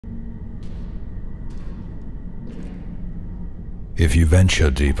If you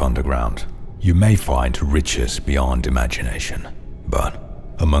venture deep underground, you may find riches beyond imagination. But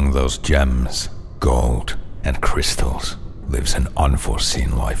among those gems, gold, and crystals lives an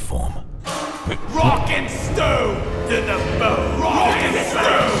unforeseen life form. Rock and stone to the bone! Rock and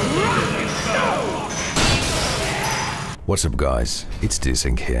stone! What's up guys, it's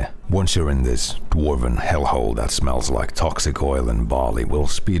Desync here. Once you're in this dwarven hellhole that smells like toxic oil and barley, we'll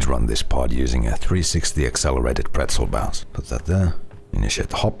speedrun this pod using a 360 accelerated pretzel bounce. Put that there, initiate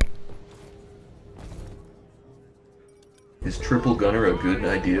the hop. Is triple gunner a good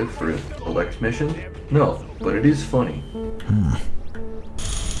idea for an elect mission? No, but it is funny.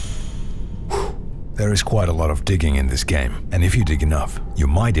 There is quite a lot of digging in this game, and if you dig enough, you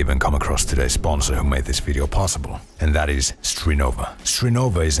might even come across today's sponsor who made this video possible, and that is Strinova.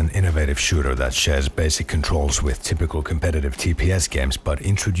 Strinova is an innovative shooter that shares basic controls with typical competitive TPS games but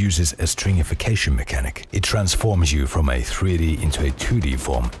introduces a stringification mechanic. It transforms you from a 3D into a 2D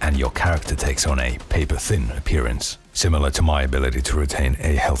form, and your character takes on a paper-thin appearance. Similar to my ability to retain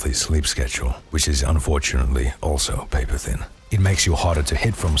a healthy sleep schedule, which is unfortunately also paper-thin. It makes you harder to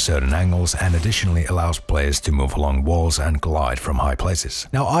hit from certain angles and additionally allows players to move along walls and glide from high places.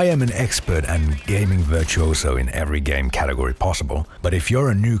 Now I am an expert and gaming virtuoso in every game category possible, but if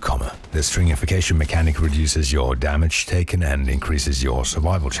you're a newcomer, the stringification mechanic reduces your damage taken and increases your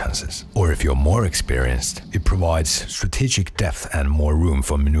survival chances. Or if you're more experienced, it provides strategic depth and more room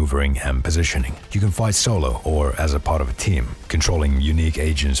for maneuvering and positioning. You can fight solo or as a part of a team, controlling unique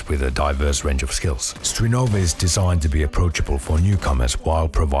agents with a diverse range of skills. Strinova is designed to be approachable for newcomers while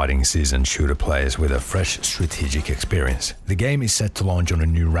providing seasoned shooter players with a fresh strategic experience. The game is set to launch on a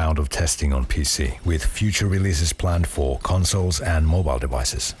new round of testing on PC, with future releases planned for consoles and mobile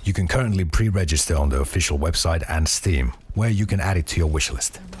devices. You can currently pre-register on the official website and Steam, where you can add it to your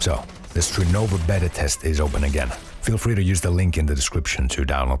wishlist. So, the Strinova beta test is open again. Feel free to use the link in the description to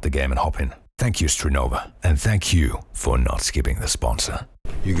download the game and hop in. Thank you Strinova, and thank you for not skipping the sponsor.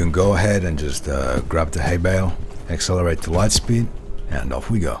 You can go ahead and just grab the hay bale, accelerate to light speed, and off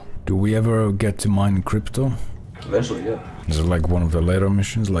we go. Do we ever get to mine crypto? Eventually, yeah. Is it like one of the later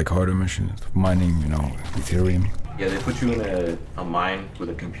missions, like harder missions? Mining, you know, Ethereum? Yeah, they put you in a mine with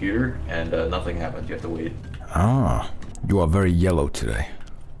a computer and nothing happens. You have to wait. Ah, you are very yellow today.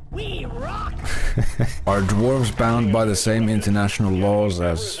 We rock! Are dwarves bound by the same international laws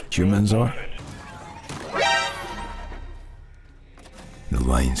as humans are? The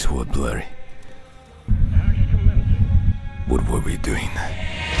lines were blurry. What were we doing?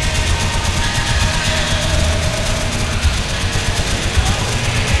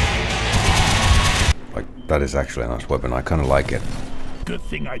 Like, that is actually a nice weapon. I kind of like it. Good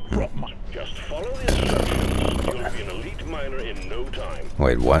thing I brought my... Just follow the instructions. You'll be an elite miner in no time.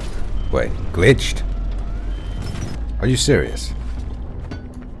 Wait, what? Wait, glitched? Are you serious?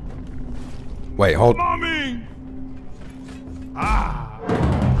 Wait, hold... Mommy!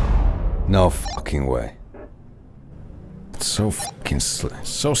 No fucking way. It's so fucking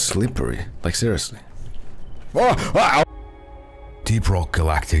so slippery. Like seriously. Deep Rock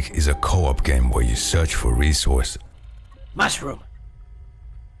Galactic is a co-op game where you search for resources. Mushroom!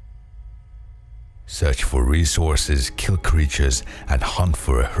 Search for resources, kill creatures, and hunt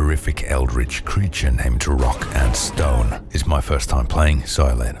for a horrific eldritch creature named Rock and Stone. It's my first time playing, so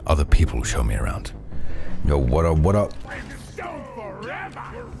I let other people show me around. Yo, what up, what up? Stone forever!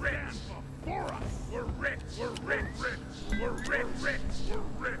 We're rich! For us! We're rich! We're rich!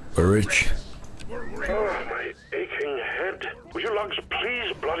 We're rich! We're rich. Oh, my aching head. Will you lugs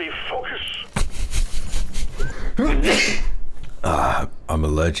please bloody focus? I'm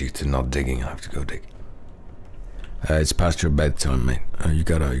allergic to not digging. I have to go dig. It's past your bedtime, mate. You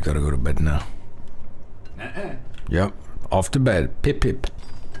gotta go to bed now. Yep, off to bed. Pip pip.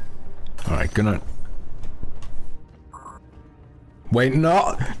 All right, good night. Wait,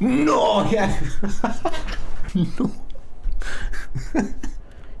 no, yeah, no.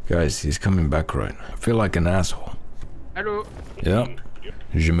 Guys, he's coming back right now. I feel like an asshole. Allô? Yeah.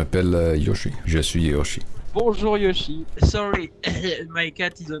 Je m'appelle Yoshi. Je suis Yoshi. Bonjour Yoshi. Sorry, my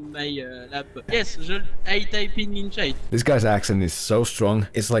cat is on my lap. Yes, I type in chat. This guy's accent is so strong,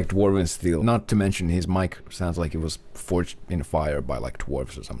 it's like dwarven steel. Not to mention his mic sounds like it was forged in fire by like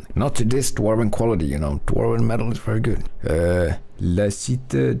dwarves or something. Not to this dwarven quality, you know. Dwarven metal is very good. La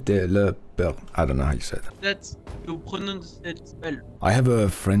Cité de la Perle. I don't know how you say that. That's you pronounce that spell. I have a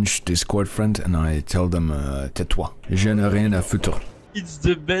French Discord friend and I tell them tais-toi. Je n'ai rien à foutre. It's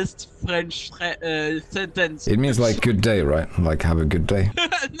the best French sentence. It means like good day, right? Like have a good day. No.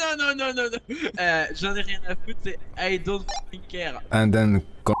 J'en ai rien à foutre, c'est I don't fucking care. And then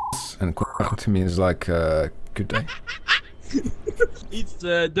and means like good day. It's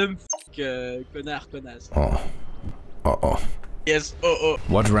dumb connard connasse. Oh. Uh-oh. Yes, oh.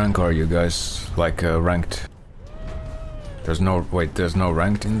 What rank are you guys? Like, ranked? There's no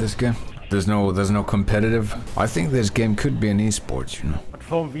ranked in this game? There's no competitive? I think this game could be an esports, you know. What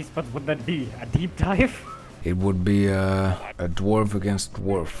form of esports would that be? A deep dive? It would be a dwarf against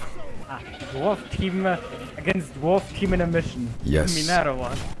dwarf. Dwarf team against dwarf team in a mission. Yes. Minero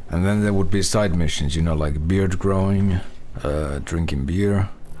one. And then there would be side missions, you know, like beard growing, drinking beer.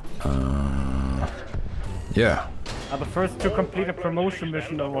 Yeah. Are the first to complete a promotion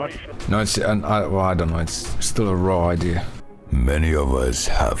mission or what? No, it's well, I don't know. It's still a raw idea. Many of us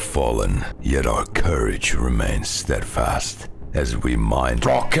have fallen, yet our courage remains steadfast as we mine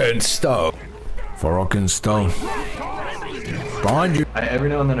rock and stone. For rock and stone. Behind you. Every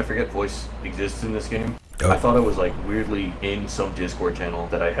now and then I forget voice exists in this game. Oh. I thought it was like weirdly in some Discord channel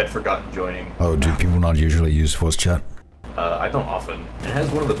that I had forgotten joining. Oh, do people not usually use voice chat? I don't often. It has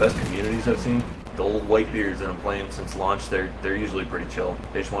one of the best communities I've seen. The old Whitebeards that I'm playing since launch, they're usually pretty chill.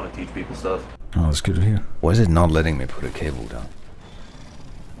 They just want to teach people stuff. Oh, that's good to hear. Why is it not letting me put a cable down?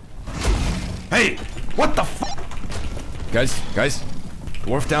 Hey! What the f? Guys!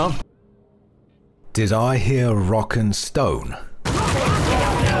 Dwarf down? Did I hear rock and stone?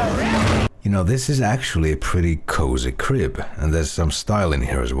 You know, this is actually a pretty cozy crib, and there's some style in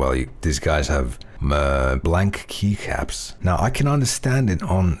here as well. These guys have blank keycaps. Now, I can understand it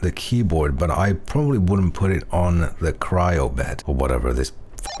on the keyboard, but I probably wouldn't put it on the cryo bed, or whatever this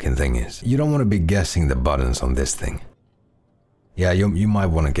fucking thing is. You don't want to be guessing the buttons on this thing. Yeah, you might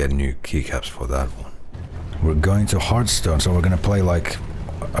want to get new keycaps for that one. We're going to Hearthstone, so we're gonna play like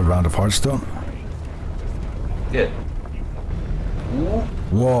a round of Hearthstone? Yeah.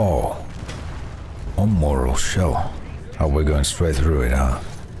 Whoa. Immoral shell. Oh, we're going straight through it, huh?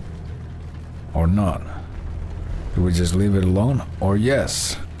 Or not? Do we just leave it alone? Or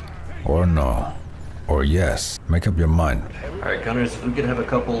yes? Or no? Or yes? Make up your mind. Alright, Gunners, if we could have a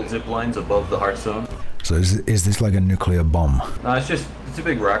couple zip lines above the Hearthstone. So is this like a nuclear bomb? No, it's a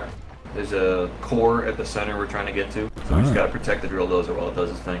big rock. There's a core at the center we're trying to get to. So we just gotta protect the drill dozer while it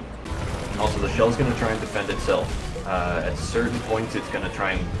does its thing. Also, the shell's gonna try and defend itself. At certain points, it's gonna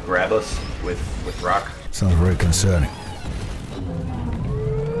try and grab us with rock. Sounds very concerning.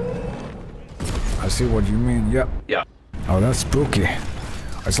 I see what you mean, yep. Yeah. Oh, that's spooky.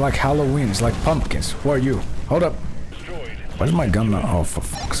 It's like Halloween, it's like pumpkins. Who are you? Hold up. Where's my gun now? Oh, for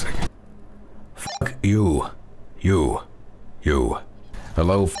fuck's sake. Fuck you. You.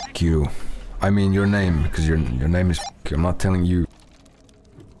 Hello, fuck you. I mean your name, because your name is fuck. I'm not telling you.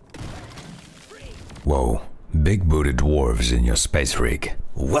 Whoa. Big-booted dwarves in your space rig.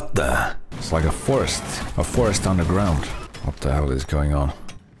 What the? It's like a forest underground. What the hell is going on?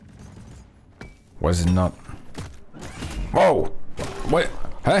 Why is it not? Whoa! Wait,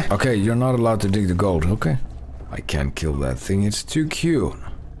 hey? Okay, you're not allowed to dig the gold, okay? I can't kill that thing, it's too cute.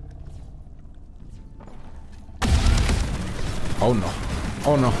 Oh no.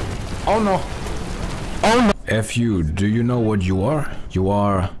 Oh no. Oh no. Oh no! F you, do you know what you are? You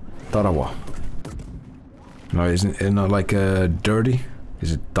are Tarawa. No, isn't it not like dirty?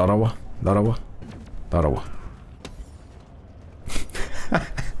 Is it Tarawa? Tarawa.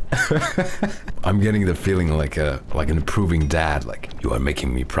 I'm getting the feeling like an approving dad, like, you are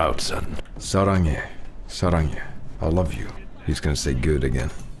making me proud, son. Sarange. I love you. He's gonna say good again.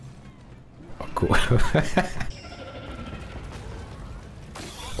 Oh, cool.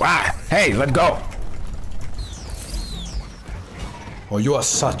 Wow! Hey, let go! Oh, you are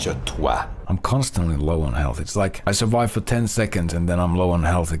such a twat. I'm constantly low on health. It's like I survive for 10 seconds and then I'm low on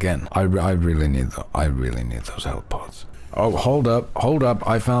health again. I really need those health pods. Oh, hold up.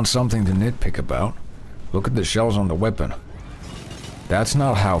 I found something to nitpick about. Look at the shells on the weapon. That's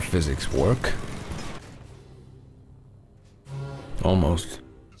not how physics work. Almost.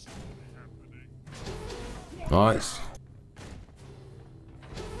 Nice.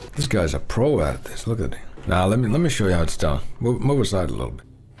 This guy's a pro at this. Look at it. Now let me show you how it's done. Move aside a little bit.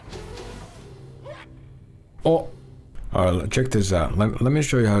 Oh, all right. Check this out. Let me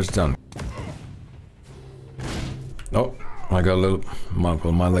show you how it's done. Oh, I got a little.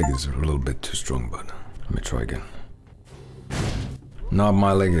 My leg is a little bit too strong, but let me try again. No,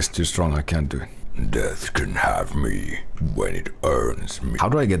 my leg is too strong. I can't do it. Death can have me when it earns me. How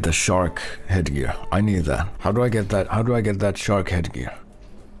do I get the shark headgear? I need that. How do I get that? How do I get that shark headgear?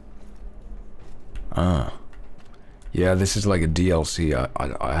 Ah. Yeah, this is like a DLC.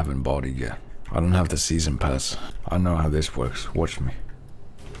 I haven't bought it yet. I don't have the season pass. I know how this works. Watch me.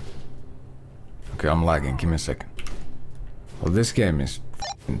 Okay, I'm lagging. Give me a second. Well, this game is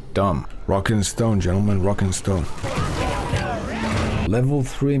f***ing dumb. Rock and stone, gentlemen. Rock and stone. Level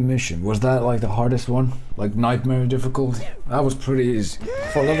 3 mission. Was that like the hardest one? Like nightmare difficulty? That was pretty easy.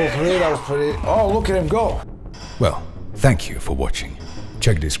 For level 3, that was pretty... Oh, look at him go! Well, thank you for watching.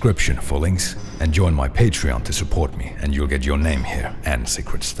 Check the description for links and join my Patreon to support me and you'll get your name here and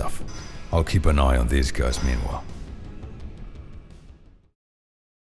secret stuff. I'll keep an eye on these guys meanwhile.